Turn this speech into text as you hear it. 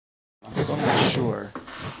so not sure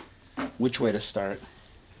which way to start.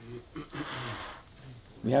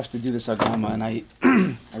 We have to do this Hakdama, and I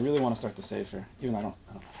really want to start the Sefer, even though I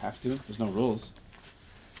don't have to. There's no rules.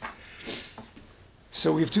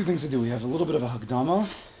 So we have two things to do. We have a little bit of a Hakdama,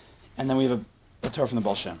 and then we have a Torah from the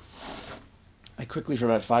Baal Shem. I quickly, for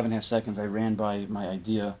about 5.5 seconds, I ran by my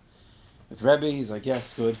idea with Rebbe. He's like,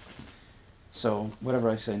 yes, good. So whatever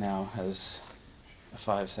I say now has a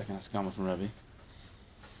 5-second Hakdama from Rebbe.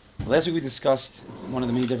 Last week we discussed one of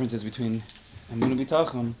the many differences between Emun and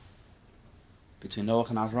Bitachon, between Noach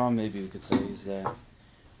and Avram, maybe we could say, is that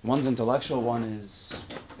one's intellectual, one is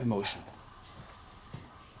emotional.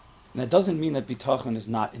 And that doesn't mean that Bitachon is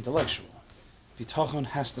not intellectual. Bitachon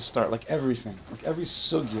has to start, like everything, like every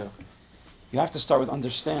sugya, you have to start with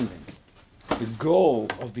understanding. The goal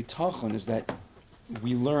of Bitachon is that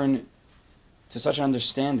we learn to such an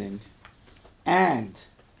understanding, and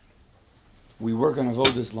we work on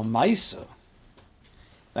avodas lamaisa.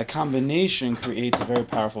 That combination creates a very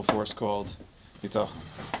powerful force called Bitachon.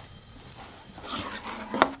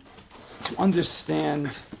 To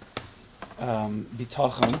understand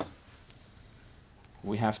Bitachon,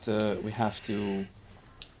 we have to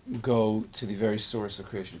go to the very source of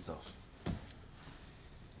creation itself,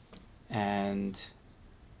 and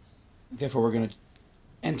therefore we're going to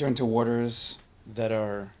enter into waters that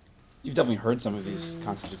are. You've definitely heard some of these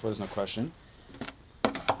concepts before. There's no question.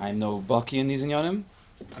 I'm no baki in these inyanim,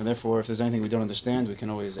 and therefore, if there's anything we don't understand, we can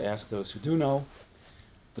always ask those who do know.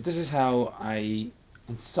 But this is how I,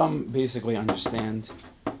 in some, basically understand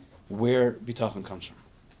where Bitachon comes from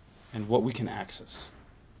and what we can access.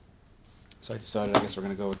 So I decided, I guess we're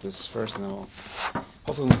going to go with this first, and then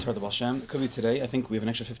hopefully we'll start the Baal Shem. It could be today. I think we have an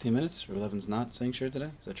extra 15 minutes. Rabbi Levin's not saying shir today.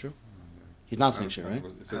 Is that true? He's not saying shir, right?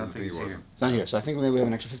 I don't think he's here. It's not here. So I think maybe we have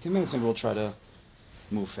an extra 15 minutes. Maybe we'll try to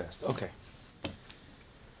move fast. Okay.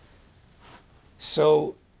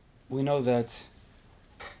 So we know that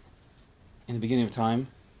in the beginning of time,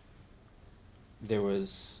 there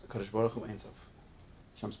was Kadosh Baruch Hu Ein Sof.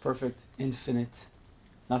 Hashem's perfect, infinite,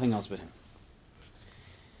 nothing else but Him.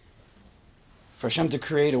 For Hashem to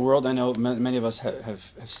create a world, I know many of us have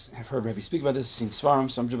heard Rebbe speak about this, seen Svarim,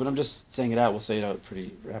 but I'm just saying it out. We'll say it out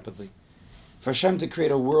pretty rapidly. For Hashem to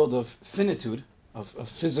create a world of finitude, of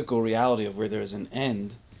physical reality, of where there is an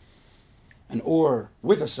end, an or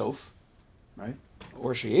with a sof, right?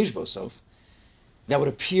 Or sheyesh bo sof, that would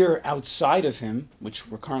appear outside of Him, which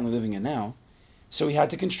we're currently living in now. So He had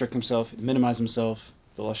to constrict Himself, minimize Himself.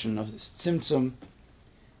 The lashon of tzimtzum.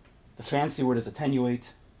 The fancy word is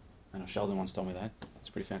attenuate. I know Sheldon once told me that. It's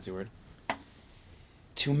a pretty fancy word.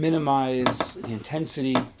 To minimize the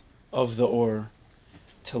intensity of the or,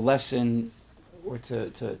 to lessen or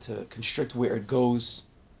to constrict where it goes,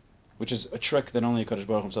 which is a trick that only Kadosh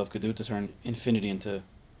Baruch Himself could do, to turn infinity into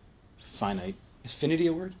finite. Is finity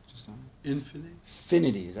a word? Infinity?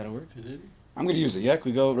 Finity, is that a word? Finity? I'm going to use it, yeah?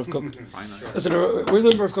 We go Rav Kook. Finite. Listen, we're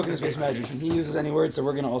living Rav Kook in this base magic, and he uses any word, so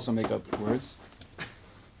we're going to also make up words.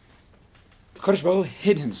 Kadosh Baruch Hu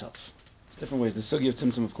hid Himself. It's different ways. The sugya of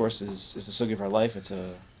Tzimtzum, of course, is the sugya of our life. It's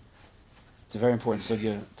a very important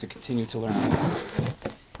sugya to continue to learn.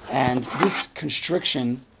 And this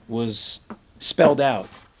constriction was spelled out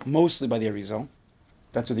mostly by the Arizal.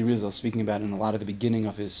 That's what the Arizal is speaking about in a lot of the beginning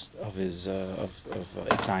of its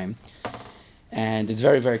time. And it's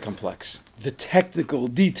very, very complex. The technical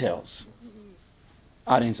details,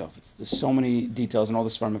 ad ein sof. There's so many details, and all the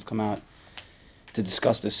Svarim have come out to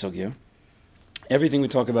discuss this sugya. Everything we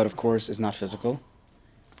talk about, of course, is not physical,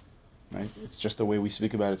 right? It's just the way we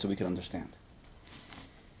speak about it so we can understand.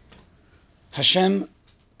 Hashem,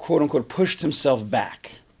 quote unquote, pushed Himself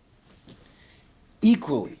back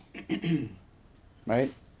equally,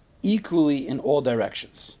 right? Equally in all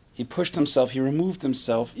directions. He pushed Himself, He removed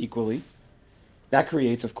Himself equally. That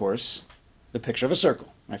creates, of course, the picture of a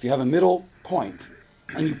circle. Right? If you have a middle point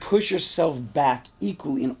and you push yourself back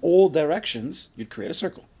equally in all directions, you'd create a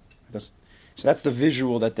circle. So that's the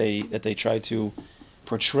visual that they try to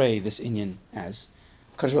portray this inyan as.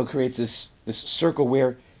 Kadosh Baruch Hu creates this circle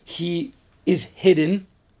where He is hidden.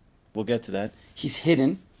 We'll get to that. He's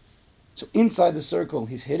hidden. So inside the circle,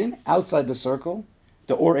 He's hidden. Outside the circle,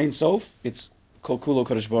 the Or Ein Sof, it's Kol Kulo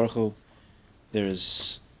Kadosh Baruch Hu.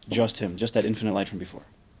 There's just Him, just that infinite light from before.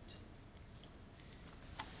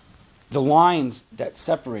 The lines that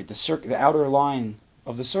separate the outer line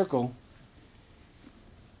of the circle,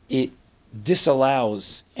 it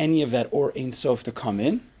disallows any of that Or Ein Sof to come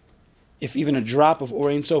in. If even a drop of Or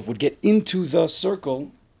Ein Sof would get into the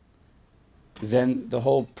circle, then the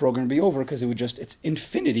whole program would be over, because it's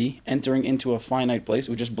infinity entering into a finite place. It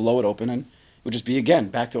would just blow it open, and it would just be again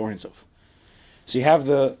back to Or Ein Sof. So you have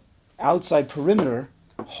the outside perimeter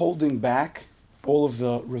holding back all of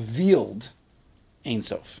the revealed Ein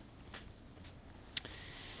Sof.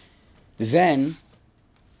 Then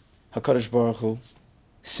HaKadosh Baruch Hu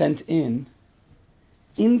sent into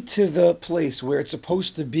the place where it's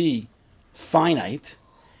supposed to be finite,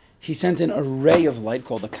 he sent an array of light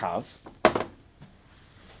called a kav,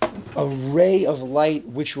 a ray of light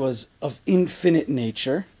which was of infinite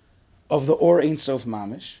nature, of the Or Ein Sof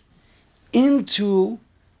Mamish, into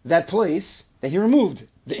that place that he removed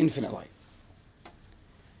the infinite light.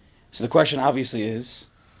 So the question obviously is,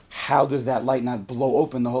 how does that light not blow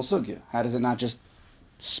open the whole sugya? How does it not just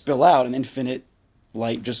spill out and infinite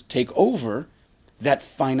light just take over that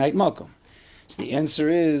finite makom? So the answer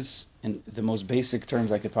is, in the most basic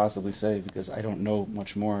terms I could possibly say, because I don't know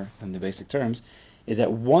much more than the basic terms, is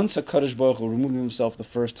that once HaKadosh Baruch Hu removed himself the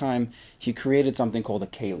first time, he created something called a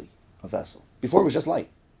keli, a vessel. Before it was just light.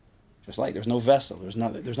 Just light. There's no vessel. There's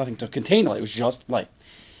nothing to contain the light. It was just light.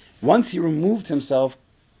 Once he removed himself,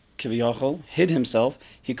 Kiviyachol, hid himself,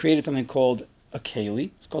 he created something called a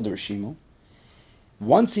keli. It's called the Rishimu.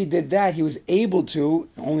 Once he did that, he was able to,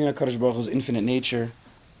 only in HaKadosh Baruch Hu's infinite nature,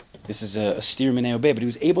 this is a steer minei obey, but he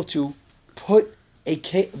was able to put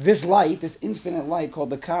this light, this infinite light called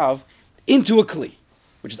the kav, into a kli,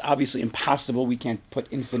 which is obviously impossible. We can't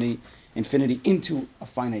put infinity into a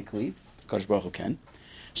finite kli. HaKadosh Baruch Hu can.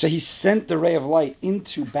 So he sent the ray of light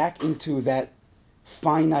back into that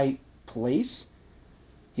finite place.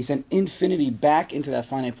 He sent infinity back into that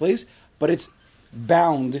finite place, but it's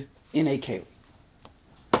bound in a keli.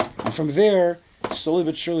 And from there, slowly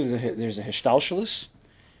but surely, there's a hishtalshelus.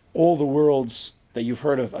 All the worlds that you've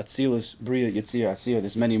heard of, Atzilus, Bria, Yetzirah, Asiya,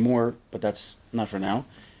 there's many more, but that's not for now.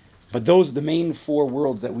 But those are the main four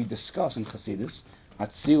worlds that we discuss in Chassidus: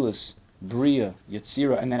 Atzilus, Bria,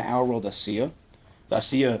 Yetzirah, and then our world, Asiya. The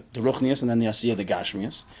Asiya, the Ruchnius, and then the Asiya, the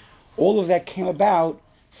Gashmius. All of that came about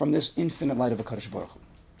from this infinite light of HaKadosh Baruch Hu.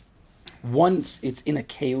 Once it's in a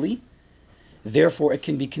keli, therefore it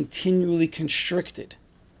can be continually constricted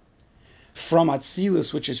from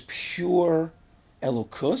Atzilus, which is pure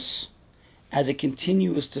Elokus, as it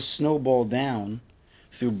continues to snowball down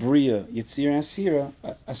through Bria, Yetzirah,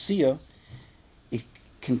 and Asiya,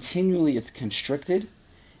 it's constricted,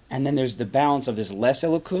 and then there's the balance of this less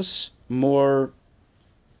Elokus, more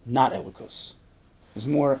not Elokus. There's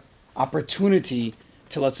more opportunity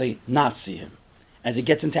to, let's say, not see him. As it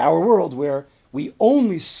gets into our world where we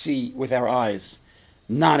only see with our eyes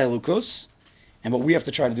not Elokus, and what we have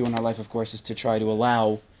to try to do in our life, of course, is to try to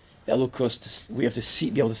allow the Elokus we have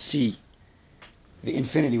to be able to see the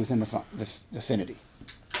infinity within the affinity.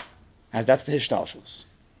 As that's the Hishtalshelus.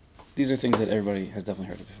 These are things that everybody has definitely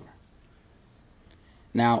heard of before.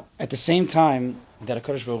 Now, at the same time that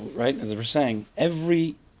HaKadosh Baruch Hu, right, as we're saying,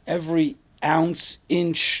 every ounce,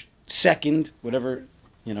 inch, second, whatever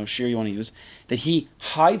shear you want to use, that he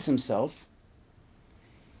hides himself,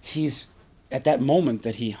 he's at that moment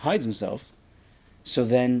that he hides himself, so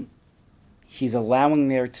then he's allowing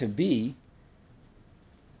there to be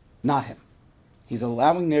not him. He's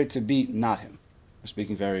allowing there to be not him. We're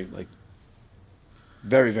speaking very,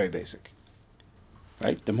 very basic.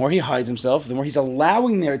 Right? The more he hides himself, the more he's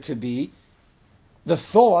allowing there to be the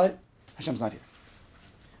thought, Hashem's not here.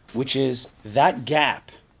 Which is that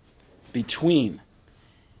gap between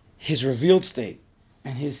his revealed state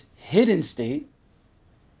and his hidden state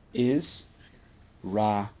is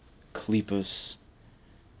Ra, Klipus,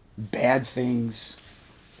 bad things.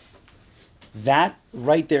 That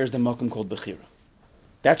right there is the Mokum called Bechira.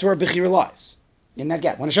 That's where Bechira lies, in that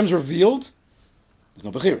gap. When Hashem's revealed, there's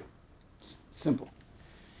no Bechira. It's simple.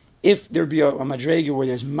 If there'd be a Madrega where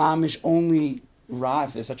there's Mamish only Ra,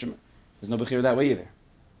 if there's no Bechira that way either.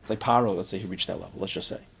 It's like Paro, let's say he reached that level, let's just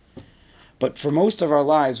say. But for most of our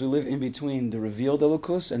lives, we live in between the revealed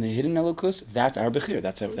Elokus and the hidden Elokus. That's our Bechir.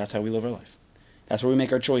 That's how we live our life. That's where we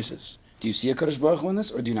make our choices. Do you see a Kadosh Baruch Hu in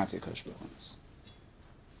this, or do you not see a Kadosh Baruch Hu in this?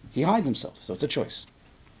 He hides himself, so it's a choice.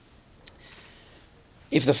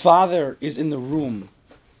 If the father is in the room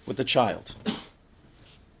with the child,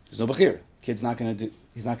 there's no Bechir. He's not going to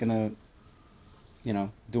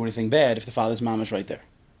do anything bad if the father's mamash right there.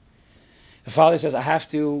 The father says, I have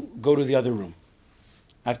to go to the other room.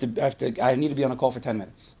 I need to be on a call for 10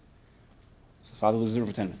 minutes. So the father leaves the room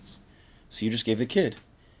for 10 minutes. So you just gave the kid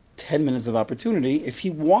 10 minutes of opportunity. If he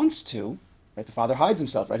wants to, right, the father hides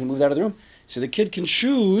himself, right? He moves out of the room. So the kid can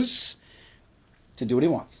choose to do what he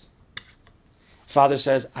wants. Father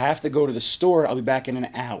says, I have to go to the store. I'll be back in an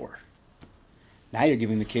hour. Now you're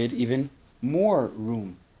giving the kid even more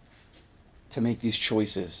room to make these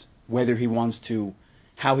choices, whether he wants to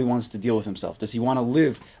how he wants to deal with himself. Does he want to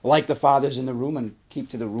live like the fathers in the room and keep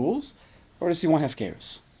to the rules, or does he want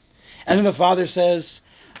hefkeros? And then the father says,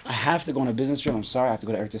 I have to go on a business trip. I'm sorry, I have to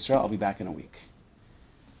go to Eretz Yisrael. I'll be back in a week.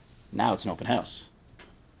 Now it's an open house.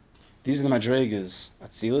 These are the madregas.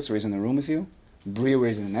 Atzilus, where he's in the room with you. Bria, where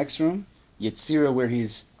he's in the next room. Yetzira, where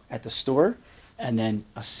he's at the store. And then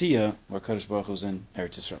Asiya, where Kadosh Baruch Hu's in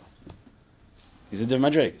Eretz Yisrael. These are the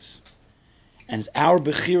madregas. And it's our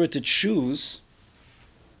bechira to choose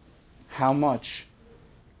how much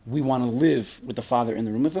we want to live with the Father in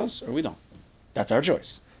the room with us, or we don't. That's our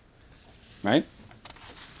choice. Right?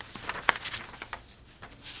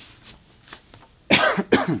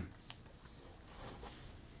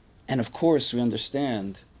 And of course, we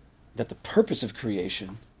understand that the purpose of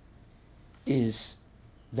creation is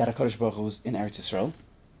that HaKadosh Baruch Hu is in Eretz Yisrael,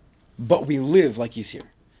 but we live like He's here,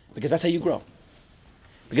 because that's how you grow.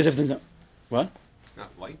 Because if the what?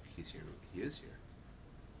 Not like He's here, He is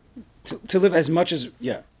here. To live as much as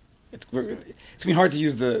it's gonna be hard to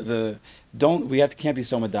use the can't be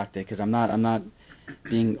so medactic, because I'm not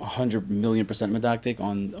being 100 million % medactic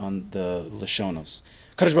on the Lashonos.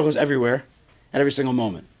 HaKadosh Baruch Hu is everywhere, at every single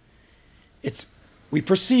moment. We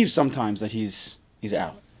perceive sometimes that he's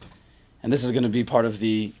out, and this is going to be part of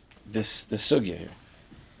this sugya here.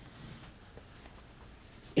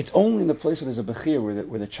 It's only in the place where there's a bechira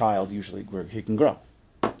where the child usually where he can grow.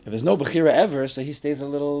 If there's no bechira ever, so he stays a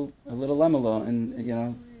little lemelo,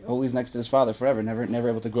 and always next to his father forever, never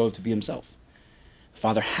able to grow to be himself. The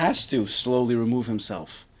father has to slowly remove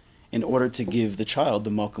himself in order to give the child the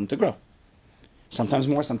makom to grow. Sometimes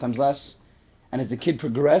more, sometimes less, and as the kid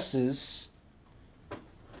progresses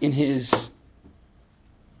in his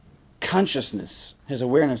consciousness, his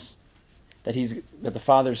awareness that the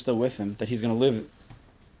Father is still with him, that he's going to live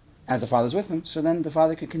as the Father's with him, so then the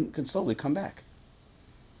Father can slowly come back.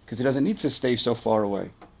 Because he doesn't need to stay so far away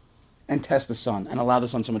and test the Son and allow the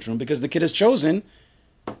Son so much room, because the kid has chosen,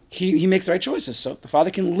 he makes the right choices. So the Father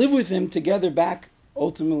can live with him together back,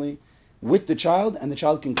 ultimately, with the child, and the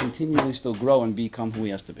child can continually still grow and become who he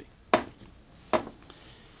has to be.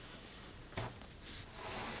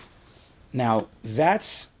 Now,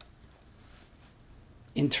 that's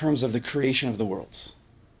in terms of the creation of the worlds,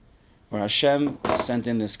 where Hashem sent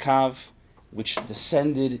in this kav, which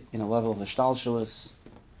descended in a level of hishtalshelus,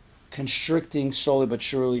 constricting slowly but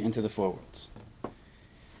surely into the four worlds.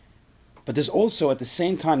 But there's also, at the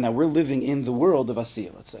same time, that we're living in the world of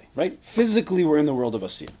Asiya, let's say, right? Physically, we're in the world of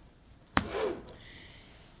Asiya.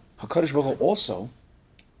 HaKadosh Baruch Hu also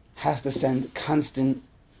has to send constant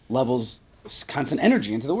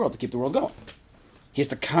energy into the world to keep the world going. He has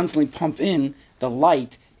to constantly pump in the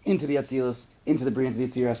light into the Atzilus, into the Bria, into the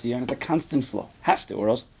Yitzir Asiyah, and it's a constant flow. Has to, or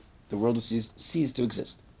else the world will cease to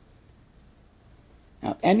exist.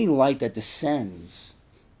 Now, any light that descends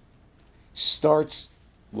starts,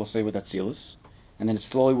 we'll say, with Atzilus, and then it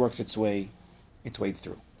slowly works its way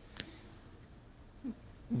through.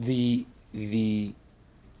 The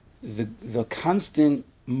constant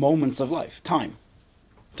moments of life, time,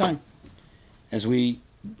 as we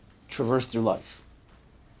traverse through life,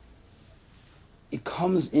 it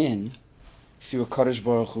comes in through a Kadosh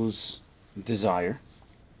Baruch Hu's desire,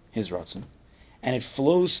 his ratzon, and it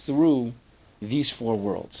flows through these four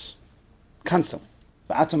worlds constantly.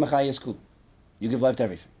 You give life to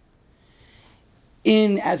everything.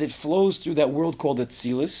 As it flows through that world called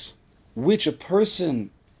Atzilus, which a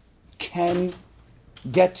person can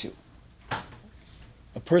get to.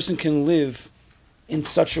 A person can live in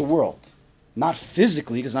such a world. Not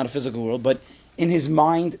physically, because it's not a physical world, but in his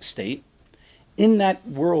mind state, in that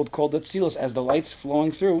world called Atzilus, as the light's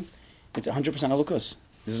flowing through, it's 100% elukus.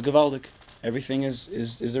 This is gavaldik. Everything is the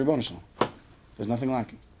Rebbeinu Shalom. There's nothing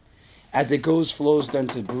lacking. As it flows then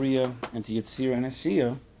to Bria and to Yetzirah and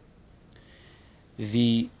Asiyah,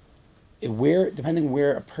 depending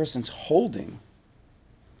where a person's holding,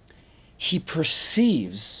 he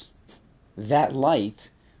perceives that light,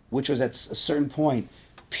 which was at a certain point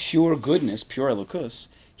pure goodness, pure elukus,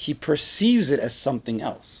 he perceives it as something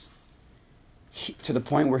else. To the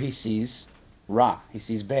point where he sees ra, he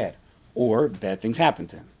sees bad, or bad things happen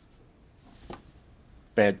to him.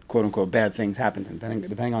 Bad, quote unquote, bad things happen to him,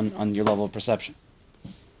 depending on your level of perception.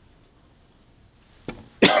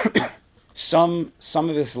 Some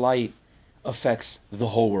of this light affects the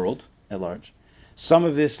whole world at large. Some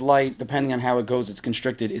of this light, depending on how it goes, it's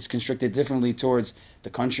constricted differently towards the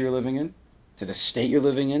country you're living in, to the state you're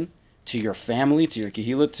living in, to your family, to your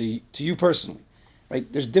kehillah, to you personally.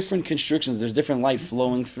 Right? There's different constrictions, there's different light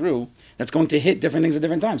flowing through that's going to hit different things at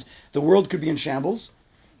different times. The world could be in shambles,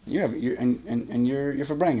 you're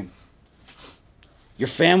for bringing. Your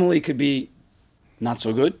family could be not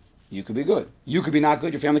so good. You could be good. You could be not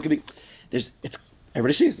good. Your family could be.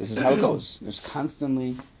 Everybody sees this is how it goes. There's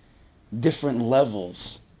constantly different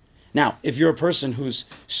levels. Now, if you're a person who's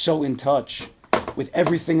so in touch with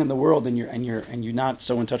everything in the world, and you're not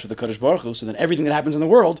so in touch with the Kadosh Baruch Hu, so then everything that happens in the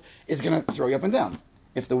world is going to throw you up and down.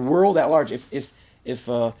 If the world at large, if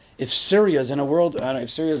Syria's in a world, if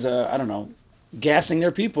Syria's gassing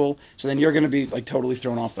their people, so then you're going to be like totally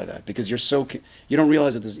thrown off by that because you don't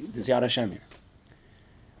realize that there's Yad Hashem here,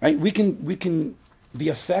 right? We can be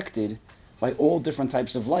affected by all different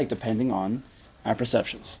types of light depending on our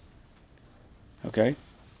perceptions. Okay.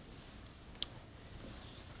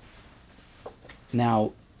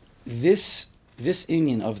 Now, this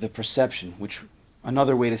inyan of the perception, which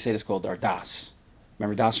another way to say it is called our das.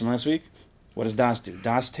 Remember das from last week? What does das do?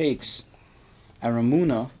 Das takes our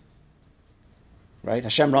emunah, right?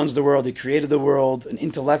 Hashem runs the world, He created the world, an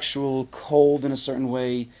intellectual, cold in a certain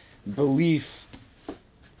way, belief,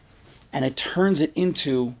 and it turns it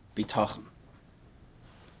into bitachon.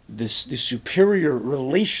 This superior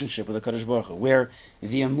relationship with the Kadosh Baruch Hu, where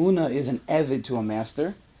the emunah is an eved to a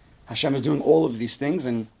master. Hashem is doing all of these things,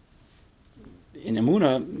 and in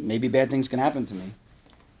emunah, maybe bad things can happen to me.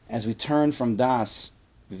 As we turn from das,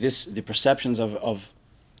 the perceptions of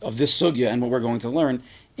this sugya and what we're going to learn,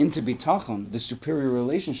 into bitachon, the superior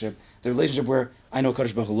relationship, the relationship where I know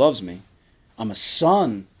Kadosh Baruch Hu loves me. I'm a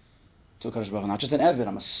son to Kadosh Baruch Hu, not just an eved.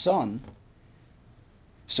 I'm a son.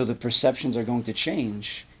 So the perceptions are going to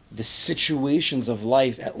change. The situations of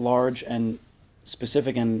life at large and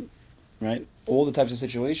specific and right, all the types of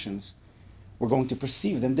situations, we're going to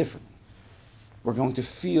perceive them differently. We're going to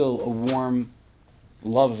feel a warm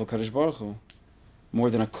love of a Kadosh Baruch Hu more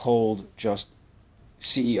than a cold, just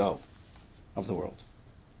CEO of the world.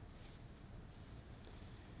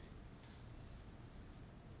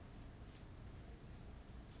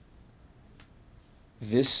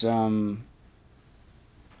 This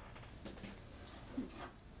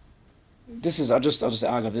is I'll just say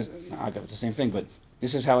agav. It's the same thing, but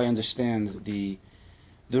this is how I understand the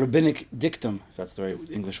rabbinic dictum, if that's the right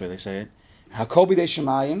English way they say it. Hakol b'dei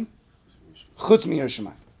shemayim, chutz mi'yer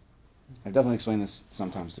shemayim. I've definitely explained this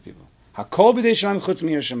sometimes to people. Hakol b'dei shemayim, chutz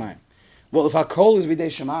mi'yer shemayim. Well, if hakol is b'dei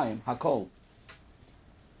shemayim, hakol,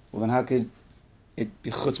 well then how could it be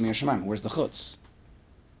chutz mi'yer shemayim? Where's the chutz?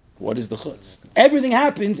 What is the chutz? Everything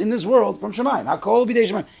happens in this world from shemayim. Hakol b'dei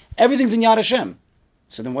shemayim. Everything's in Yad Hashem.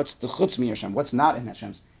 So then what's the chutz mi'yer Hashem? What's not in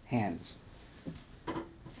Hashem's hands?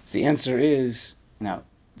 So the answer is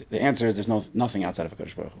there's nothing outside of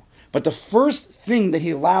HaKadosh Baruch Hu. But the first thing that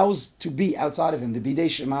He allows to be outside of Him, the bidei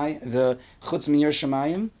shemai, the chutz mi'yer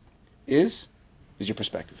shemayim, is your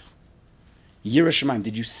perspective. Yira shemayim.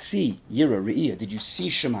 Did you see yira re'iyah? Did you see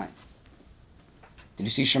shemayim? Did you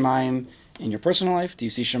see shemayim in your personal life? Do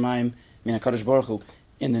you see shemayim min HaKadosh Baruch Hu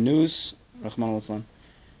in the news? Rahman al-Islam.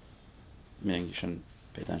 Meaning you shouldn't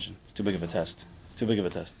pay attention. It's too big of a test.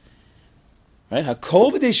 Right?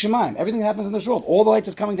 Hakol b'dei shemayim. Everything that happens in this world, all the light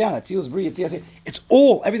that's coming down, Atzilus Bri, it's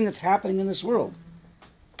all, everything that's happening in this world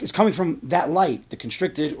is coming from that light, the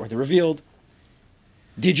constricted or the revealed.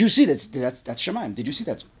 Did you see that's shemayim? Did you see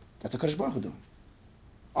that's a Kadosh Baruch Hu doing?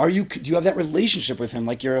 Do you have that relationship with Him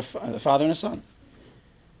like you're a father and a son?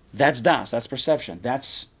 That's das. That's perception.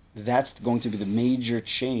 That's going to be the major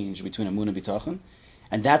change between emunah and bitachon,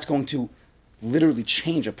 and that's going to literally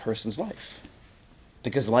change a person's life.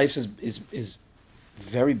 Because life is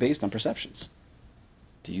very based on perceptions.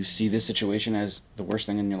 Do you see this situation as the worst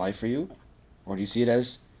thing in your life for you? Or do you see it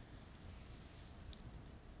as,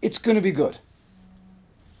 it's going to be good?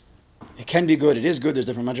 It can be good, it is good, there's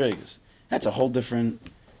different madrigas. That's a whole different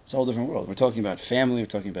world. We're talking about family, we're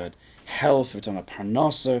talking about health, we're talking about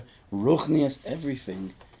parnasa, ruchnias,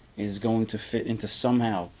 everything is going to fit into this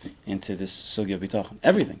sugya of bitachon.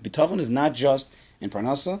 Everything. Bitachon is not just in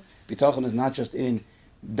parnasa, bitachon is not just in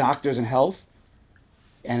doctors and health,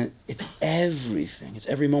 and it's everything. It's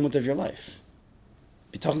every moment of your life.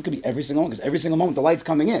 Bitachon could be every single moment, because every single moment the light's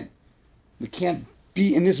coming in. We can't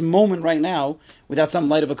be in this moment right now without some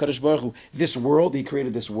light of a Kadosh Baruch Hu. This world, He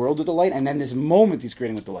created this world with the light, and then this moment He's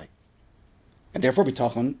creating with the light. And therefore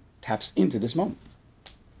bitachon taps into this moment.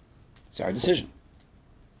 It's our decision.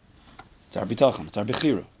 It's our bitachon. It's our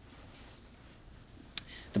bechira.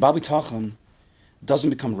 The Baal bitachon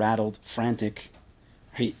doesn't become rattled, frantic,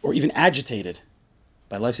 or even agitated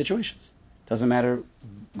by life situations. Doesn't matter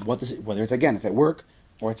whether it's at work,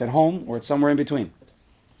 or it's at home, or it's somewhere in between,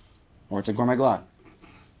 or it's at Gourmet Glad.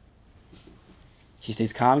 He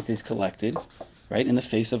stays calm, he stays collected, right, in the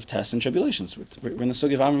face of tests and tribulations. We're in the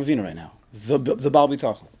sugya of Avram Avinu right now. The Baal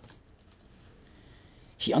bitachon.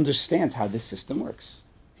 He understands how this system works.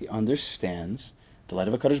 He understands The light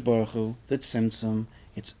of HaKadosh Baruch Hu, the tzimtzum,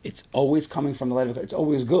 it's always coming from the light of HaKadosh. It's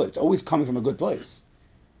always good. It's always coming from a good place.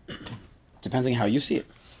 Depending on how you see it.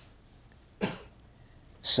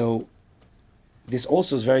 So, this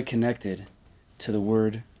also is very connected to the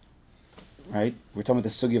word, right? We're talking about the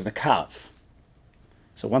sugi of the kav.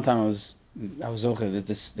 So one time I was zocher that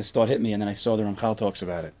this thought hit me, and then I saw the Ramchal talks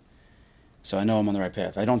about it. So I know I'm on the right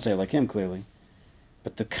path. I don't say it like him, clearly.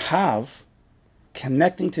 But the kav,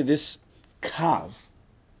 connecting to this kav,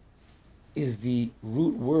 is the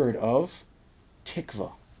root word of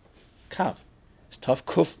tikva. Kav. It's tough,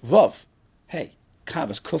 kuf, vav. Hey, kav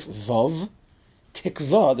is kuf, vav.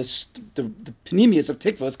 Tikva, the penimiyus of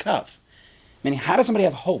tikva is kav. Meaning, how does somebody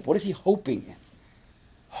have hope? What is he hoping in?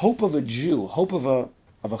 Hope of a Jew, hope of a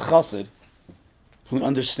chassid, who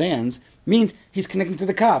understands, means he's connecting to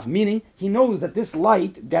the kav. Meaning, he knows that this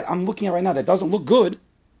light that I'm looking at right now, that doesn't look good,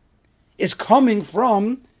 is coming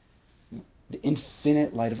from the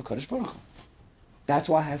infinite light of HaKadosh Baruch Hu. That's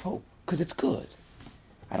why I have hope, because it's good.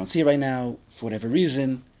 I don't see it right now, for whatever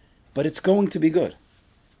reason, but it's going to be good.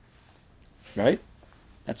 Right?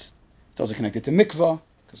 It's also connected to mikvah,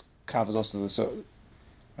 because kav is also the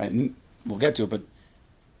right. We'll get to it, but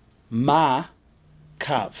ma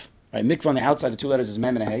kav, right? Mikvah on the outside, the two letters is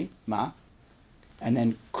mem and a hey, ma, and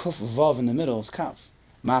then kuf vav in the middle is kav.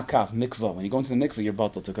 Ma kav mikvah. When you go into the mikvah, you're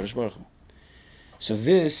batal to Kadosh Baruch Hu. So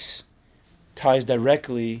this ties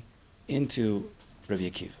directly into Rabbi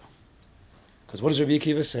Akiva, because what does Rabbi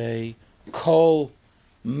Akiva say? Kol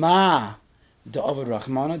ma da'avad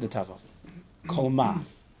rachmana da'tavav. Kol ma.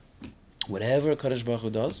 Whatever Kadosh Baruch Hu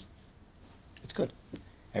does, it's good.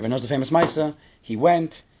 Everyone knows the famous Maisa. He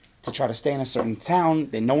went to try to stay in a certain town.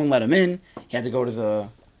 No one let him in. He had to go to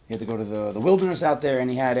the wilderness out there,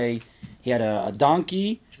 and he had a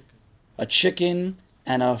donkey, a chicken,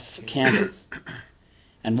 and a candle.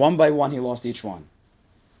 And one by one, he lost each one.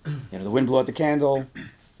 The wind blew out the candle.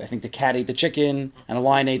 I think the cat ate the chicken, and a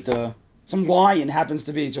lion ate some lion happens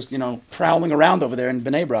to be just prowling around over there in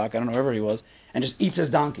Bnei Brak. I don't know wherever he was, and just eats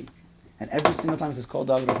his donkey. And every single time he says, "Kol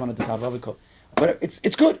David Rahman Tavav." But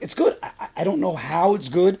it's good. It's good. I don't know how it's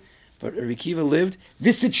good, but Rabbi Akiva lived.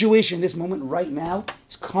 This situation, this moment right now,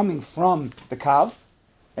 is coming from the Kav.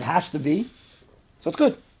 It has to be. So it's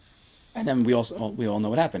good. And then we all know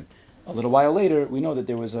what happened. A little while later, we know that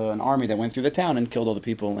there was an army that went through the town and killed all the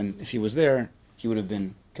people, and if he was there, he would have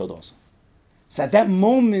been killed also. So at that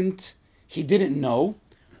moment, he didn't know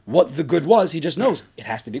what the good was. He just knows it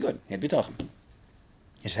has to be good. He had Bitachon. It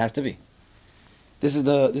just has to be. This is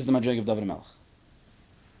the Madrig of David HaMelech.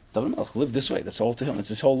 David HaMelech lived this way. That's all to him. It's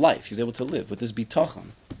his whole life. He was able to live with this Bitachon.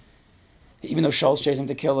 Even though Shaul's chasing him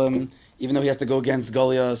to kill him, even though he has to go against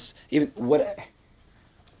Goliath,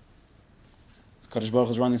 Kadosh Baruch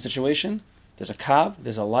Hu is running the situation. There's a kav,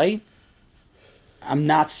 there's a light. I'm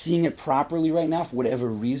not seeing it properly right now for whatever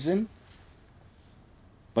reason,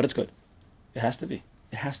 but it's good. It has to be.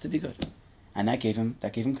 It has to be good, and that gave him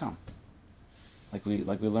calm. Like we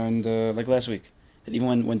learned like last week, that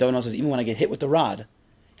even when David says, even when I get hit with the rod,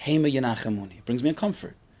 Hema Yanachamuni, it brings me a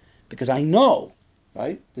comfort, because I know,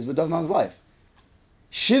 right? This is what David's life.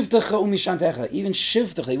 Shivtecha umishantecha, even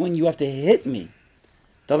shivtecha, even when you have to hit me,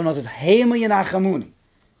 David says, Hema Yanachamuni,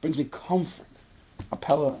 brings me comfort, a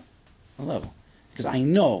level, because I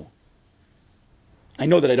know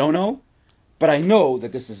that I don't know, but I know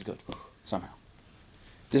that this is good somehow.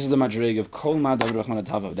 This is the madrig of Kol Ma David Rahman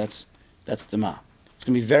Tavav. That's the ma. It's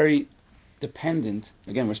going to be very dependent.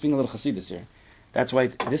 Again, we're speaking a little Hasidus here. That's why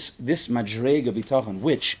it's this madrig of Bitachon,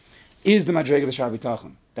 which is the madrig of the Shar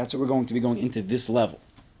Bitachon. That's what we're going to be going into this level.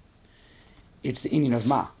 It's the inyan of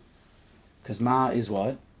ma. Because ma is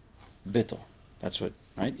what? Bittul. That's what,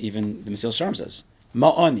 right? Even the Mesil Sharm says.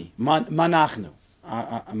 Ma'ani. Manachnu.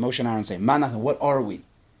 Moshe and Aaron say, Manachnu, what are we?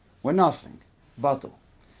 We're nothing. Batul.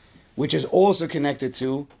 Which is also connected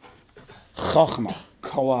to Chachma.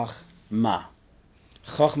 Koach ma.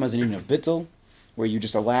 Chachma is an inyan of Bittul, where you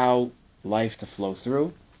just allow life to flow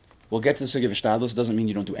through. We'll get to the Sugi of Ishtadlus. It doesn't mean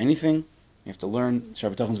you don't do anything. You have to learn. Shar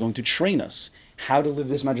Bitachon is going to train us how to live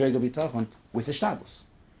this Madrega Bitachon with Ishtadlus.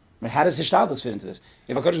 How does Hishtadlus fit into this?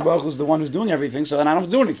 If HaKadosh Baruch Hu is the one who's doing everything, so then I don't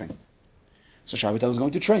have to do anything. So Shar Bitachon is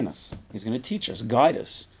going to train us. He's going to teach us, guide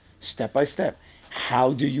us, step by step.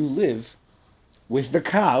 How do you live with the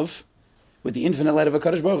Kav, with the infinite light of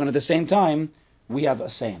HaKadosh Baruch Hu, and at the same time, we have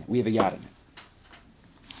a say in it. We have a yad in it.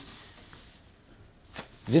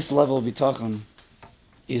 This level of Bitachon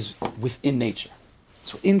is within nature.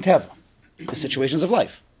 It's in Teva, the situations of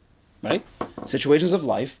life, right? Situations of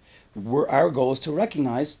life, where our goal is to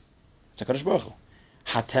recognize it's HaKadosh Baruch Hu.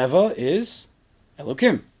 HaTeva is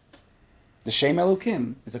Elokim. The Shem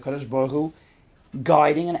Elokim is HaKadosh Baruch Hu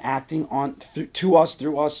guiding and acting on to us,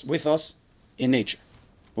 through us, with us in nature.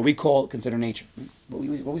 What we consider nature. What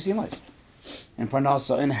we see in life. In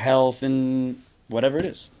parnasa, in health, in whatever it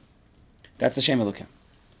is. That's the Shem Elokim.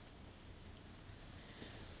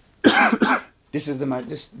 This is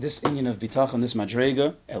this union of Bitachon, this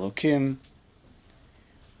Madrega, Elokim,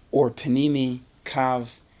 or Penimi, Kav,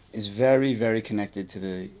 is very, very connected to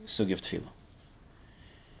the Sugi of Tefillah.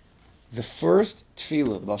 The first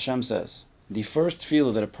Tefillah, the Baal Shem says, the first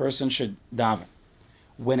Tefillah that a person should daven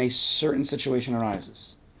when a certain situation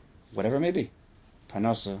arises, whatever it may be,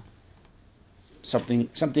 parnasa, something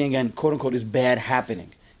again, quote unquote, is bad happening.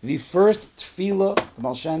 The first Tefillah the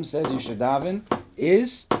Baal Shem says you should daven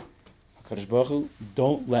is, HaKadosh Baruch Hu,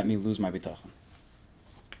 don't let me lose my bitachon.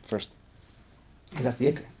 First. Because that's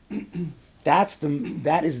the ikr.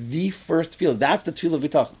 That is the first tefillah. That's the tefillah of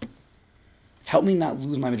bitachon. Help me not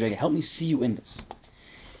lose my madrega. Help me see you in this.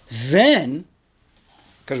 Then,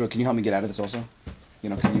 HaKadosh Baruch Hu, can you help me get out of this also?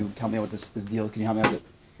 Can you help me out with this deal? Can you help me out with it?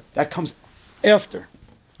 That comes after.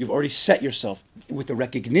 You've already set yourself with the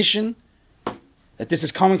recognition that this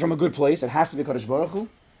is coming from a good place. It has to be HaKadosh Baruch Hu.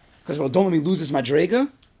 HaKadosh Baruch Hu, don't let me lose this madrega.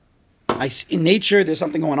 In nature, there's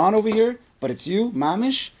something going on over here, but it's you,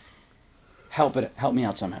 mamish. Help me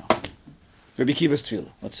out somehow. Rabbi Kiva's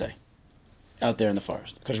tefillah, let's say, out there in the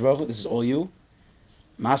forest. HaKadosh Baruch Hu, this is all you.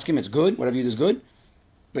 Maskim, it's good. Whatever you do is good.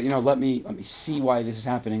 But let me see why this is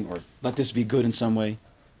happening, or let this be good in some way.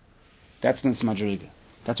 That's this madriga.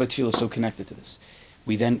 That's why tefillah is so connected to this.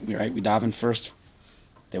 We daven first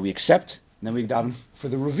that we accept, and then we daven for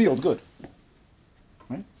the revealed good.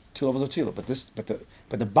 Right? 2 levels of tefillah.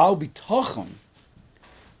 But the Baal Bitachon,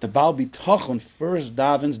 first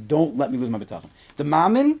davens, don't let me lose my bitachon. The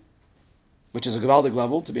Mammon, which is a Gavaldic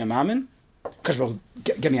level to be a Mammon,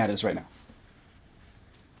 get me out of this right now.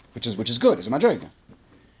 Which is good, it's a madrega.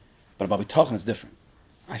 But a Baal Bitachon is different.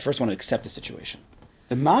 I first want to accept the situation.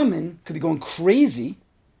 The Mammon could be going crazy.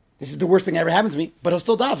 This is the worst thing that ever happened to me, but he'll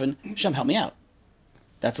still daven. Hashem, help me out.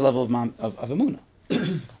 That's a level of Emunah.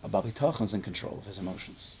 A Baal Bitachon is in control of his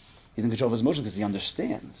emotions. He's in control of his emotions because he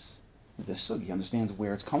understands the sugi. He understands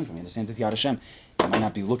where it's coming from. He understands that Yad Hashem, it might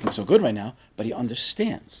not be looking so good right now, but he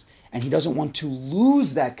understands. And he doesn't want to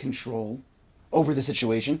lose that control over the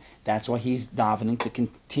situation. That's why he's davening to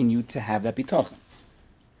continue to have that bitachon.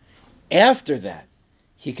 After that,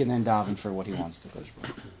 he can then daven for what he wants to.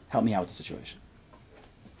 Help me out with the situation.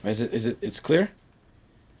 It's clear?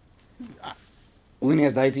 Ulini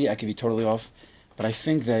has daiti, I could be totally off, but I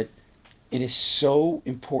think that it is so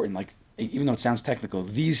important, like, even though it sounds technical,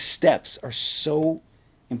 these steps are so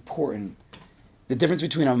important. The difference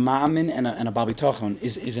between a ma'amin and a Baal Bitachon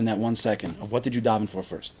is in that 1 second of what did you daven for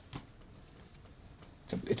first.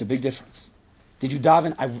 It's a big difference. Did you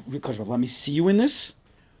daven, let me see you in this,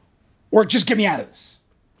 or just get me out of this?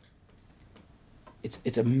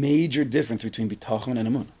 It's a major difference between Bitachon and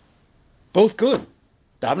Emunah. Both good.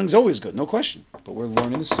 Davening is always good, no question. But we're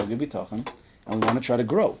learning the Sugi Bitachon, and we want to try to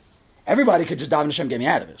grow. Everybody could just daven Hashem, get me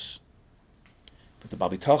out of this. But the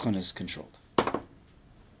Baal Bitachon is controlled.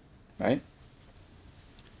 Right?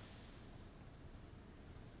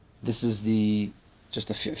 This is just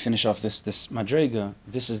to finish off this Madrega,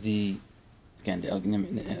 this is the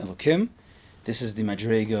Elokim. This is the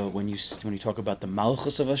Madrega when you talk about the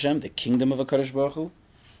Malchus of Hashem, the kingdom of HaKadosh Baruch Hu,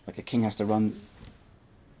 like a king has to run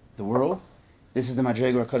the world. This is the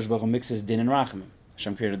Madrega where HaKadosh Baruch Hu mixes Din and Rachamim.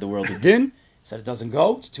 Hashem created the world with Din, said it doesn't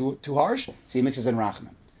go, it's too harsh, so he mixes in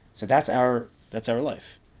Rachamim. So that's our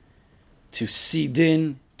life. To see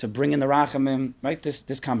Din, to bring in the Rachamim, right?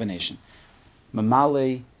 This combination.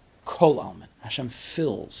 Mamale Kol Alman. Hashem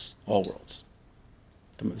fills all worlds.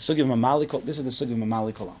 The sugi of Mamali Kol. This is the sugi of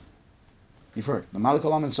Mamali Kol Alman. You've heard Mamali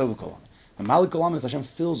Kol Alman and Sovu Kol Alman. Mamali Kol Alman is Hashem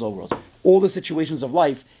fills all worlds. All the situations of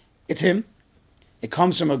life, it's Him. It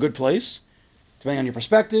comes from a good place, depending on your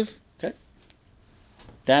perspective. Okay,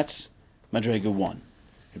 that's Madrega 1.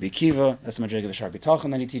 Rabbi Akiva, that's the Madrega of the Shar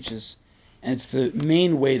Bitachon that he teaches, and it's the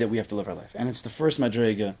main way that we have to live our life. And it's the first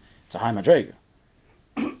Madrega. It's a high Madrega.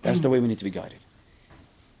 That's the way we need to be guided.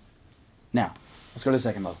 Now, let's go to the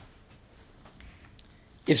second level.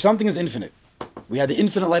 If something is infinite, we had the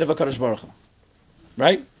infinite light of HaKadosh Baruch Hu,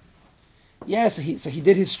 right? Yeah, so he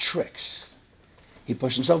did his tricks. He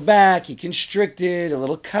pushed himself back, he constricted, a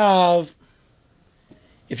little kav.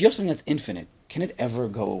 If you have something that's infinite, can it ever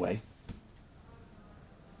go away?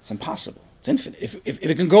 It's impossible. It's infinite. If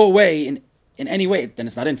it can go away in any way, then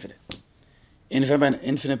it's not infinite.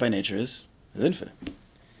 Infinite by nature is infinite.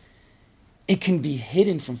 It can be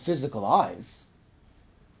hidden from physical eyes,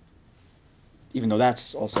 even though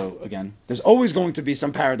that's also, again, there's always going to be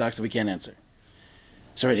some paradox that we can't answer.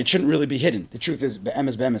 So it shouldn't really be hidden. The truth is,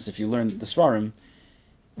 be'emes be'emes, if you learn the Svarim,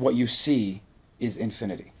 what you see is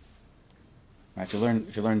infinity. Right? If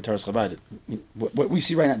you learn Torah Chabad, what we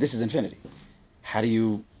see right now, this is infinity. How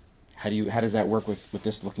does that work with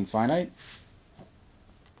this looking finite?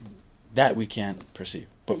 That we can't perceive.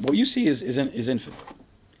 But what you see is infinite.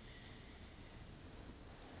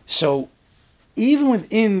 So even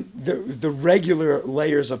within the regular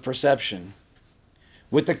layers of perception,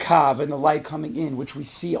 with the kav and the light coming in, which we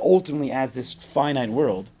see ultimately as this finite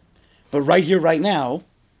world, but right here, right now,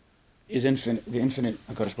 is infinite, the infinite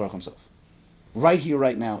HaKadosh Baruch himself. Right here,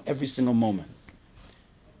 right now, every single moment.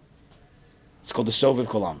 It's called the Soviv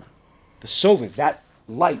Kol. The Soviv, that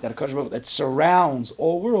light, that HaKadosh Baruch Hu, that surrounds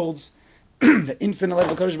all worlds, the infinite light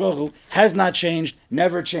of HaKadosh Baruch Hu, has not changed, was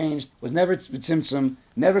never tzimtzum,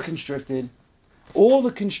 never constricted. All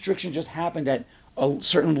the constriction just happened at a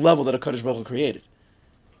certain level that HaKadosh Baruch Hu created.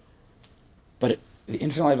 But the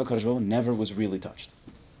infinite light of HaKadosh Baruch Hu never was really touched.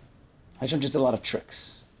 Hashem just did a lot of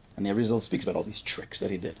tricks. And the Arizal speaks about all these tricks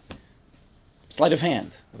that he did. Sleight of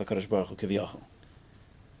hand of HaKadosh Baruch Hu, Kiviyachol.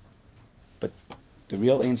 But the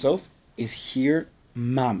real Ein Sof is here,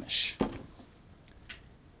 mamish.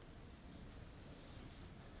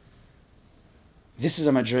 This is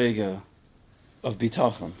a madrega of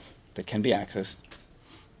Bitachon that can be accessed,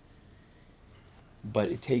 but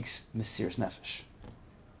it takes Mesiras Nefesh.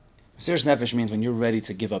 Mesiras Nefesh means when you're ready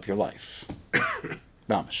to give up your life.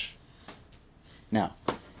 Mamish. Now,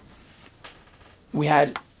 we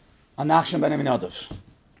had a Nachshon ben Aminadav.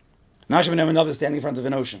 Nachshon ben Aminadav is standing in front of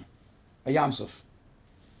an ocean, a Yamsuf.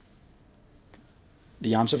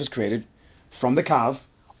 The Yamsuf is created from the Kav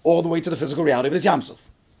all the way to the physical reality of this Yamsuf.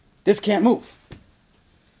 This can't move.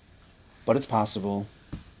 But it's possible,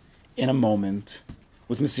 in a moment,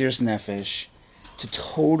 with Mesiras Nefesh, to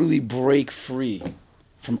totally break free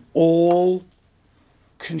from all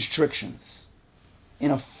constrictions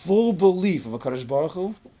in a full belief of HaKadosh Baruch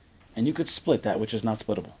Hu, and you could split that which is not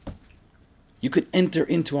splittable. You could enter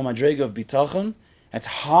into a madrega of bitachon that's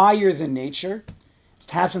higher than nature. It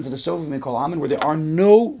taps into the Sovim Mikol Amen, where there are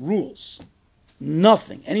no rules.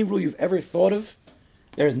 Nothing. Any rule you've ever thought of,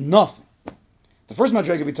 there's nothing. The first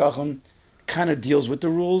madrega of bitachon kind of deals with the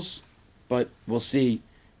rules, but we'll see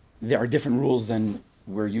there are different rules than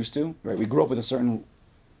we're used to. Right? We grew up with a certain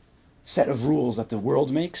set of rules that the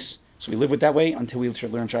world makes, so we live with that way until we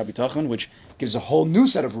learn Shar Bitachon, which gives a whole new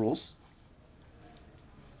set of rules,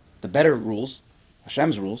 the better rules,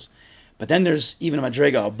 Hashem's rules. But then there's even a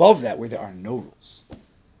madrega above that where there are no rules.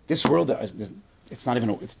 This world, it's not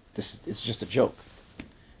even. It's just a joke.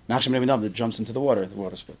 Nachshon ben Aminadav that jumps into the water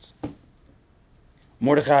splits.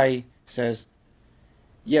 Mordechai says,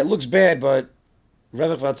 "Yeah, it looks bad, but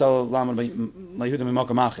Revach v'atzal laman laYehuda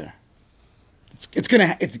mimakam acher. It's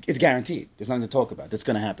guaranteed. There's nothing to talk about. It's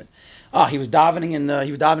going to happen." He was davening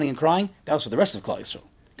and crying. That was for the rest of Klal Yisrael,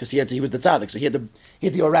 because he was the tzaddik, so he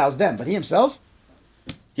had to arouse them. But he himself,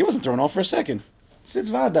 he wasn't thrown off for a second. It's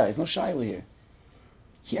vaday. There's no shaila here.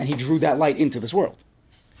 And he drew that light into this world,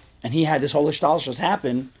 and he had this whole ishtalshus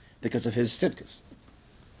happen because of his tzidkas.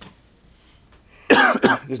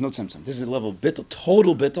 There's no tzimtzum. This is the level of bittul,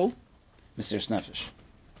 total bittul, Mesiras Nefesh.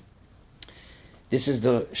 This is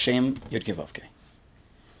the Shem Yud Kei Vav Kei.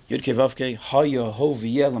 Yud Kei Vav Kei, Haya Ho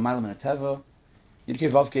V'yeh L'mayla Min HaTeva. Yud Kei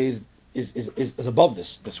Vav Kei is above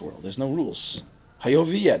this world. There's no rules. Haya Ho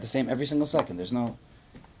V'yeh, the same every single second. There's no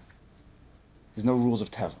rules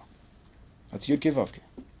of Teva. That's Yud Kei Vav Kei.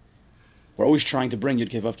 We're always trying to bring Yud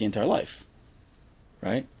Kei Vav Kei into our life,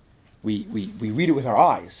 right? We read it with our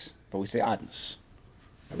eyes, but we say Adnas.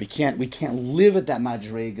 We can't live at that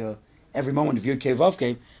madrega every moment of Yud Kei Vav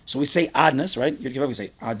Kei, so we say Adnas, right? Yud Kei Vav Kei, we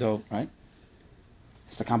say Ado, right?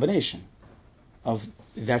 It's the combination of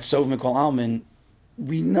that Sov Mikol Almin.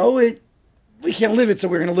 We know it, we can't live it, so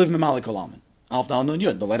we're going to live Mimali Kol Almin. Alf Dal Nun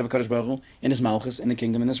Yud, the light of HaKadosh Baruch Hu in His Malchus, in the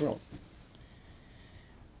kingdom, in this world.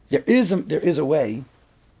 There is a way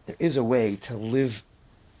to live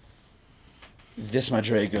this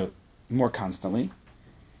madrega more constantly.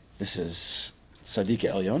 This is Tzaddik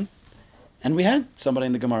Elyon. And we had somebody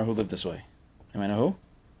in the Gemara who lived this way. You know who?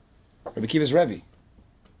 Rabbi Kiva's Rebbe.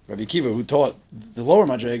 Rabbi Kiva, who taught the lower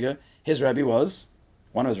madrega, his Rebbe was,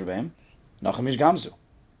 one of his Rebbeim, Nachum Ish Gamzu.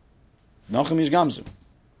 Nachum Ish Gamzu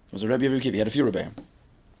was a Rebbe of Rabbi Kiva. He had a few Rebbeim.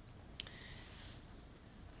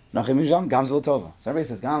 Nachum Ish Gamzu L'Tova. So everybody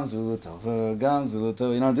says, Gamzu L'Tova, Gamzu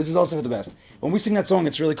L'Tova. You know, this is also for the best. When we sing that song,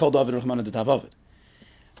 it's really called David Ruchman Detav Ovid.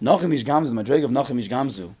 Nachum Ish Gamzu, the madrega of Nachum Ish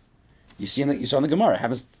Gamzu, you saw in the Gemara. It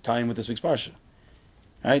happens to tie in with this week's parsha.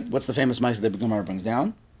 Right? What's the famous ma'aseh that the Gemara brings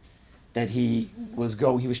down? That he was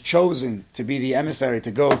chosen to be the emissary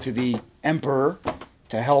to go to the emperor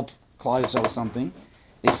to help Klal Yisrael with something.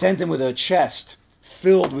 They sent him with a chest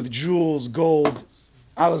filled with jewels, gold,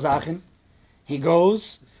 alazachin. He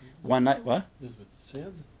goes one night. What? With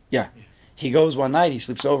sand? Yeah. He goes one night. He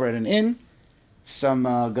sleeps over at an inn. Some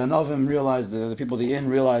Ganovim realize, the people of the inn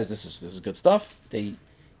realize this is good stuff. They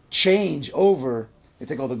change over. They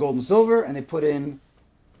take all the gold and silver and they put in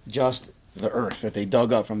just the earth that they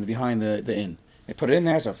dug up from behind the inn. They put it in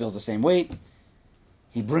there so it feels the same weight.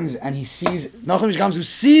 He brings and he sees Nachum Ish Gamzu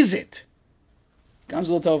sees it.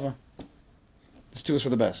 Gamzu Latova. This too is for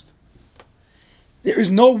the best. There is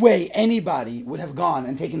no way anybody would have gone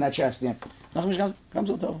and taken that chest. Nachum Ish Gamzu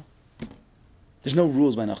Latova. There's no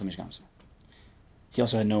rules by Nachum Ish Gamzu. He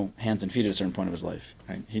also had no hands and feet at a certain point of his life.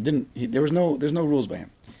 Right? There's no rules by him.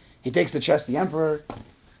 He takes the chest, the emperor,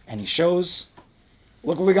 and he shows,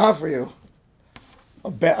 look what we got for you.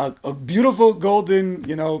 A beautiful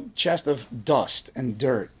golden, chest of dust and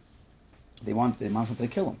dirt. They wanted to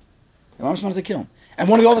kill him. They wanted to kill him. And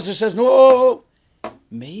one of the officers says, no,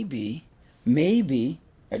 maybe,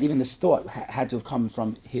 right, even this thought had to have come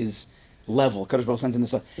from his level. Kadosh Baruch Hu sends in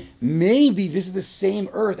this thought. Maybe this is the same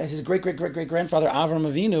earth as his great-great-great-great-grandfather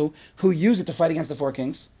Avram Avinu, who used it to fight against the four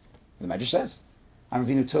kings. The Medrash says. Avram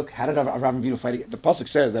Avinu how did Avram Avinu fight? The pasuk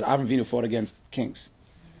says that Avram Avinu fought against kings.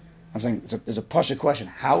 I'm saying there's a pasha question.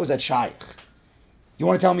 How is that shaykh? You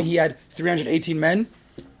want to tell me he had 318 men?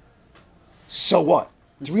 So what?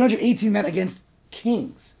 318 men against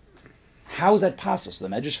kings. How is that possible? So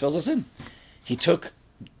the Medrash fills us in.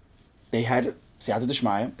 They had Siyata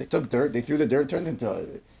D'Shmaya. They took dirt. They threw the dirt, turned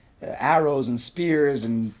into arrows and spears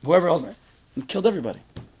and whoever else, and killed everybody.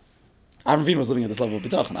 Avram Avinu was living at this level of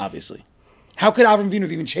Bitachon, obviously. How could Avram Avinu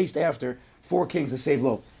have even chased after four kings to save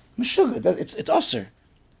Lot? Meshuggah. It's usher.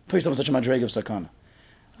 Put yourself in such a madrega of sakana.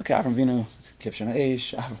 Okay, Avram Avinu, Kivshana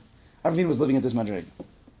Eish. Avram Avinu was living at this madrega.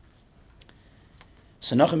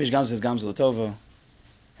 So Nachum Ish Gamzu says Gamzu Latova,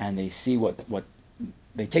 and they see what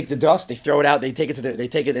they take the dust, they throw it out, they take it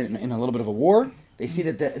in a little bit of a war. They see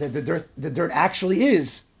that the dirt actually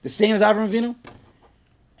is the same as Avram Avinu,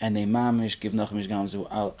 and they mamish give Nachum Ish Gamzu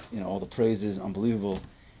all the praises, unbelievable.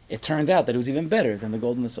 It turned out that it was even better than the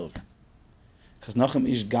gold and the silver. Because Nachum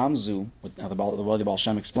Ish Gamzu, the Baal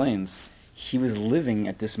Shem explains, he was living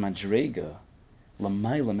at this madrega,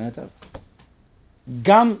 l'mayla minatav.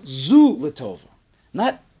 Gamzu l'tova.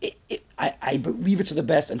 Not, I believe it's for the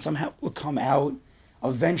best, and somehow it will come out.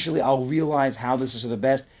 Eventually, I'll realize how this is for the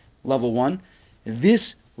best. Level 1.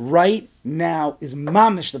 This right now is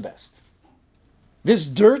mamish the best. This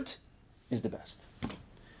dirt is the best.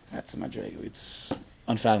 That's the madrega. It's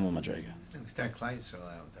unfathomable madrega. We start Klal Yisrael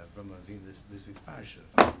out from this week's parasha.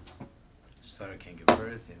 Sarah can't give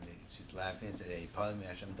birth, and she's laughing and said, "Hey, pardon me,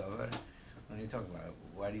 Hashem Dover." What are you talking about?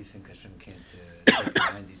 Why do you think Hashem can't take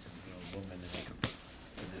behind these woman and make her?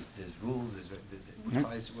 There's rules.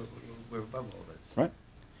 We're above all this. Right.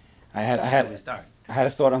 I had a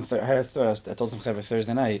thought I told some Chaver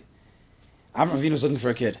Thursday night. Avram Avinu was looking for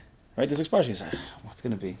a kid. Right. This week's parsha. He said, "What's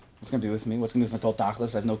gonna be? What's gonna be with me? What's gonna be with my Tol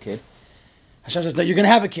Tachlis? I have no kid." Hashem says, "No, you're gonna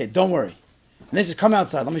have a kid. Don't worry." And they says, "Come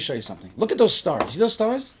outside. Let me show you something. Look at those stars. See those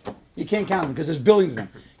stars? You can't count them because there's billions of them.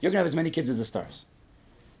 You're gonna have as many kids as the stars."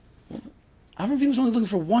 Avram Avinu was only looking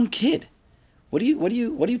for one kid. What are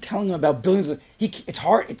you telling him about billions of? It's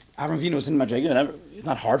hard. Avram Avinu was in Madrega. It's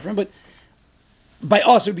not hard for him, but by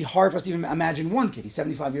us, it would be hard for us to even imagine one kid. He's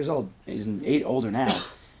 75 years old. He's 8 older now.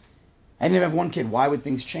 I didn't have one kid. Why would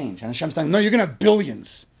things change? And Hashem's telling him, "No, you're gonna have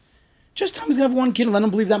billions. Just tell him he's gonna have one kid and let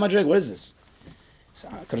him believe that Madrega. What is this?" So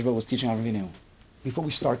Kadosh Baruch Hu was teaching Avram Avinu, before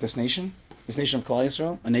we start this nation of Klal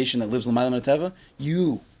Yisrael, a nation that lives l'mayla minateva,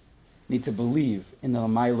 you need to believe in the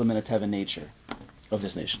l'mayla minateva nature of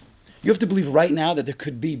this nation. You have to believe right now that there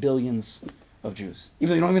could be billions of Jews. Even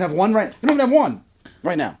though you don't even have one right. You don't even have one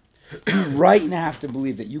right now. You right now have to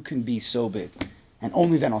believe that you can be so big, and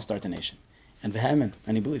only then I'll start the nation. And Vehemen,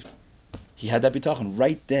 and he believed. He had that bitachon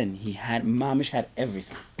right then. Mamish had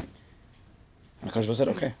everything. And Akash Baruch Hu said,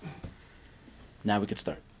 "Okay, now we could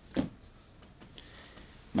start."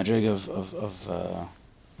 Madrega of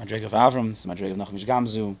Avram, Madrega of Nachum Ish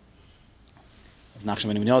Gamzu, of Nachshon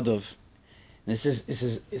ben Yodov. This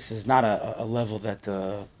is not a level that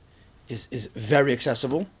is very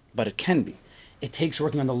accessible, but it can be. It takes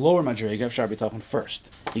working on the lower Madrega of Shar Bitachon first.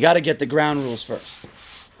 You got to get the ground rules first.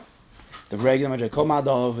 The regular Madrega, Kol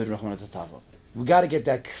Ma'adav V'Rachman Tatavo. We got to get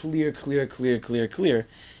that clear,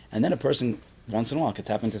 and then a person once in a while could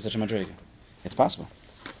tap into such a Madrega. It's possible.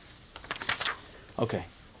 Okay.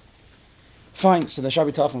 Fine. So the Shar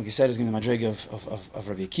Bitachon, like you said, is going to be the Madrega of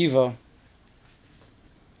Rabbi Akiva.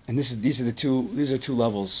 And these are two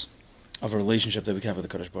levels of a relationship that we can have with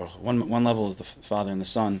the Kadosh Baruch Hu. One level is the father and the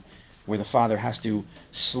son, where the father has to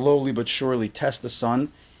slowly but surely test the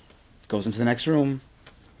son, goes into the next room,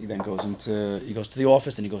 he goes to the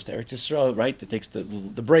office, and he goes to Eretz Yisrael, right? That takes the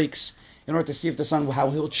breaks in order to see if the son, how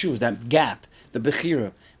he'll choose that gap, the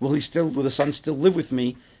bechira. Will the son still live with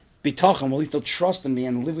me? Bitachon, will he still trust in me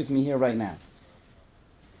and live with me here right now?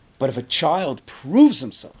 But if a child proves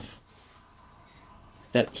himself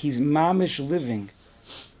that he's mamish living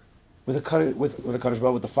with a Kadosh Baruch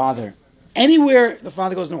Hu, with the father, anywhere the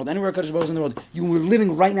father goes in the world, anywhere Kadosh Baruch Hu is in the world, you were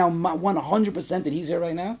living right now 100% that he's here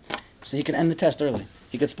right now. So he can end the test early.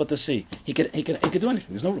 He could split the sea. He could do anything.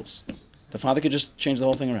 There's no rules. The father could just change the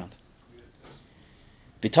whole thing around.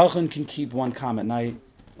 Bitachon can keep one calm at night.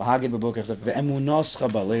 That's the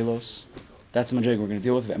madrega we're going to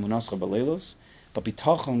deal with. But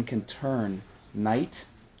bitachon can turn night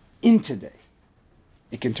into day.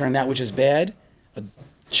 It can turn that which is bad, a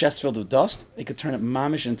chest filled with dust. It could turn it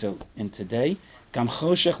mamish into day. Gam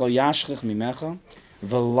choshech lo yashchich mimecha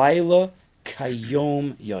v'layla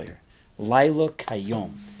kayom yoyer. Laila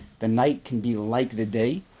kayom. The night can be like the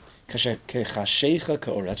day. That's what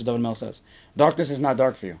David Mel says. Darkness is not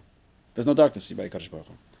dark for you. There's no darkness to you by Kadosh Baruch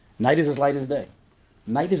Hu. Night is as light as day.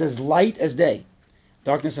 Night is as light as day.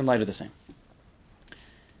 Darkness and light are the same.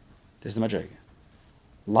 This is the madrega.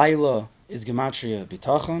 Laila is gematria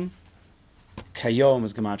bitachon. Kayom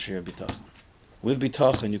is gematria bitachon. With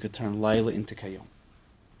bitachon, you could turn Laila into kayom.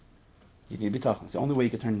 You need bitachon. It's the only way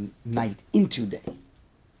you could turn night into day.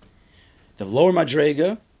 The lower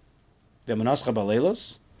madrega, the menascha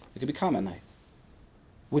baleilos, it could be calm at night,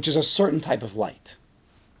 which is a certain type of light.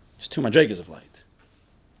 There's two madregas of light,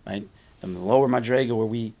 right? The lower madrega, where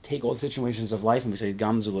we take all the situations of life and we say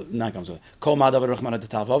not gamzul, kol madav rachmana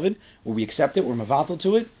tatav, where we accept it, we're mavatal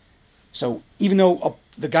to it. So even though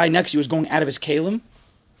the guy next to you is going out of his kalim,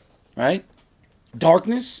 right?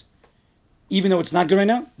 Darkness, even though it's not good right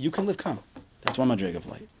now, you can live calm. That's one madrega of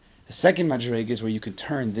light. The second madrega is where you can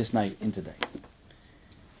turn this night into day.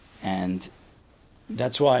 And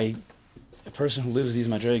that's why a person who lives these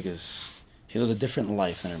madregas, he lives a different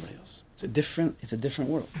life than everybody else. It's a different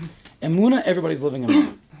world. Emunah, everybody's living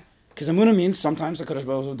emunah. Because emunah means sometimes the Kadosh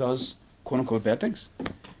Baruch Hu does quote unquote bad things.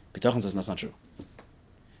 Bitachon says that's not true.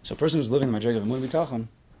 So a person who's living the madrega of emunah bitachon,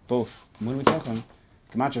 both emunah bitachon,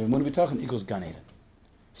 gematria of emunah bitachon equals Gan Eden.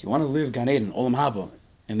 If you want to live Gan Eden, Olam Haba,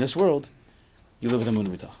 in this world, you live with emunah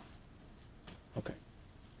bitachon. Okay.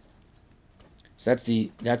 So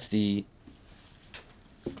that's the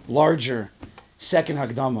larger second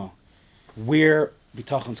Hakdama, where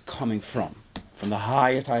bitachon's coming from the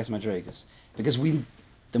highest madregas. Because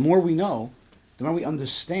the more we know, the more we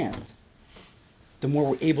understand, the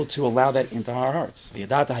more we're able to allow that into our hearts. The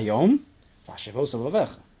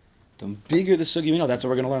bigger the sugi we know, that's what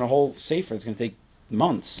we're going to learn a whole sefer. It's going to take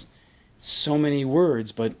months. So many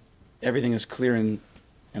words, but everything is clear and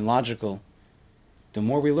logical. The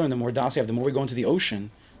more we learn, the more das we have, the more we go into the ocean,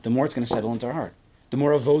 the more it's going to settle into our heart. The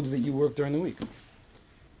more avods that you work during the week.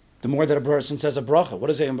 The more that a person says a bracha. What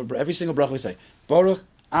does it say? Every single bracha we say, Baruch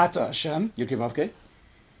Ata Hashem, Yirkevavke,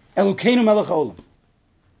 Elokeinu Melech Haolam.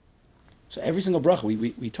 So every single bracha,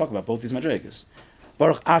 we talk about both these madregas.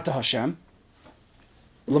 Baruch Ata Hashem,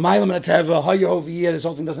 L'mayla min hateva, Hayov Yeh, this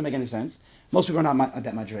whole thing doesn't make any sense. Most people are not at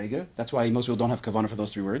that madrega. That's why most people don't have kavanah for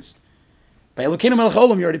those three words. By Elokeinu Melech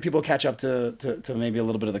Haolam, people catch up to maybe a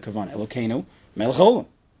little bit of the kavanah. Elokeinu Melech Haolam.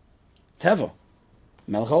 Teva.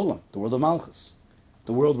 Melech Haolam, the world of Malchus.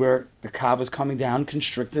 The world where the Kav is coming down,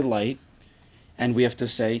 constricted light, and we have to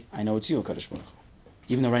say, I know it's you, Kadosh Baruch Hu.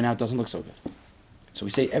 Even though right now it doesn't look so good. So we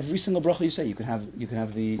say every single bracha you say, you can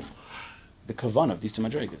have the kavanah of these two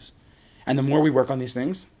madregas. And the more we work on these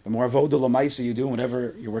things, the more avodah l'maisa you do,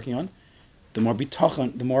 whatever you're working on, the more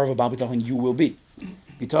bitachon, the more of a bal bitachon you will be.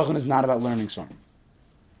 Bitachon is not about learning Svarim.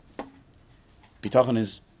 Bitachon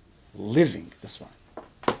is living the Svarim.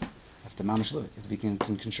 You have to mamish live it. You have to be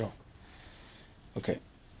in control. Okay,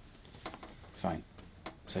 fine.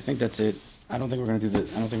 So I think that's it. I don't think we're going to do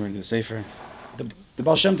the sefer. The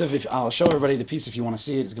Baal Shem Tov, I'll show everybody the piece if you want to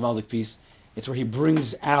see it. It's a Gavaldik piece. It's where he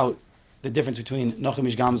brings out the difference between Nachum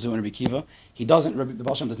Ish Gamzu and Rabbi Kiva. The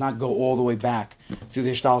Baal Shem does not go all the way back through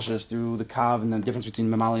the Hishtalshus, through the Kav, and the difference between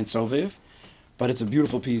Memali and Soviv. But it's a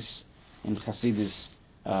beautiful piece in Chassidus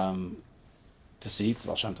to see. It's the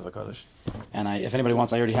Baal Shem Tov HaKadosh. And if anybody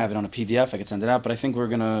wants, I already have it on a PDF. I could send it out. But I think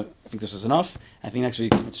this is enough. I think next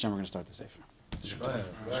week, Hashem, we're going to start the sefer.